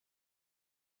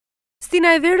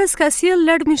Kristina e Verës ka sjellë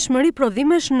larmishmëri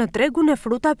prodhimesh në tregun e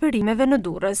fruta perimeve në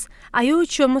Durrës. Ajo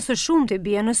që më së shumti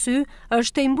bie në sy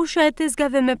është mbushja e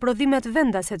tezgave me prodhimet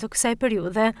vendase të kësaj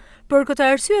periudhe. Për këtë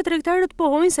arsye tregtarët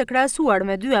pohojnë se krahasuar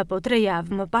me 2 apo 3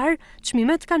 javë më parë,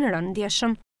 çmimet kanë rënë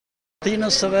ndjeshëm.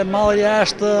 Tinës dhe marrja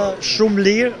është shumë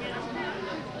lirë,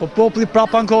 po populli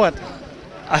prapë ankohet.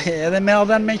 Edhe me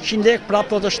adhen me 100 lekë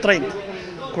prapë thotë është shtrenjtë.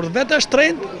 Kur vetë është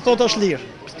shtrenjtë, thotë është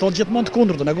lirë. Thotë gjithmonë të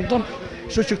kundërtën, e kupton?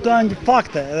 Kështu që këto janë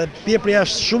fakte, edhe pjepri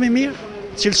është shumë i mirë,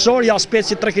 cilësor ja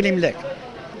speci 3 kg lekë.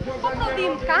 Po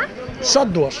prodhim ka? Sa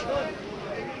duash.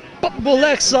 Po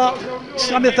bullek sa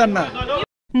s'kam i thënë më.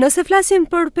 Nëse flasim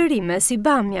për perime si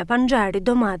bamja, panxhari,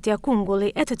 domatja,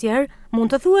 kungulli e të tjerë,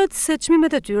 mund të thuhet se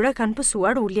çmimet e tyre kanë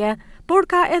pësuar ulje, por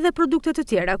ka edhe produkte të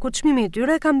tjera ku çmimi i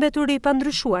tyre ka mbetur i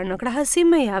pandryshuar në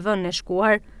krahasim me javën e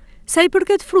shkuar. Sa i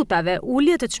përket frutave,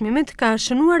 ulje të çmimit ka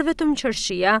shënuar vetëm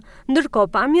qershia, ndërkohë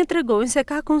pamjet tregojnë se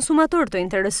ka konsumator të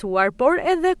interesuar, por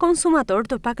edhe konsumator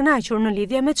të pakënaqur në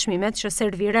lidhje me çmimet që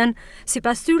serviren.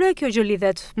 Sipas tyre, kjo gjë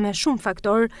lidhet me shumë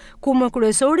faktor, ku më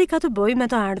kryesori ka të bëjë me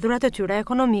të ardhurat e tyre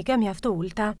ekonomike mjaft të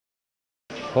ulta.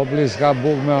 Populli s'ka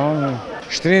bukë me hanë,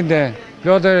 shtrinte,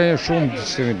 plotër shumë të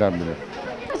shtrinte bile.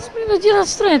 Çmimet gjitha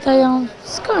shtrejta janë,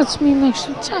 s'ka çmime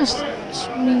kështu, ç'është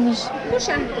çmimesh. Kush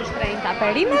janë të shtrenjta,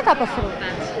 perimet apo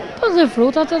frutat? Po dhe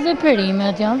frutat edhe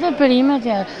perimet janë, dhe perimet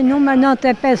janë. Numër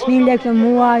 95.000 lekë në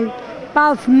muaj, pa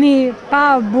fëmijë, pa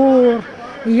burr,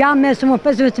 jam me shumë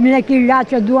 15.000 lekë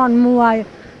ilaç që duan muaj.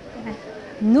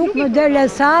 Nuk më dele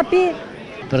sapi.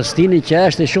 Për stinin që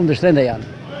është shumë të shtrenjta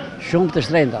janë, shumë të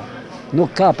shtrenjta.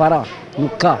 Nuk ka para,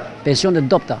 nuk ka, pensionet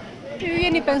dopta. Ju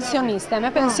jeni pensioniste, me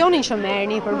pensionin që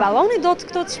merrni, përballoni dot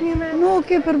këto çmime?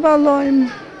 Nuk i përballojmë,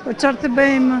 po çfarë të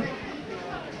bëjmë?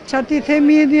 Çfarë ti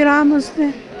themi Edi Ramës ne?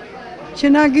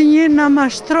 Që na gënjen, na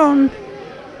mashtron.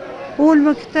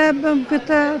 Ulmë këtë, bëm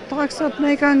këtë, taksat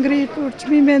ne ka ngritur,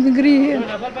 çmimet ngrihen.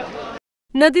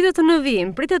 Në ditët në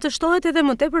vijim, pritet të shtohet edhe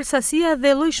më tepër sasia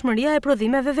dhe llojshmëria e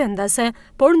prodhimeve vendase,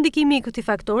 por ndikimi i këtij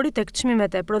faktori tek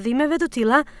çmimet e prodhimeve të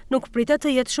tilla nuk pritet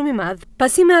të jetë shumë i madh.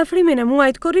 Pasi me afrimin e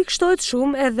muajit korrik shtohet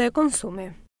shumë edhe konsumi.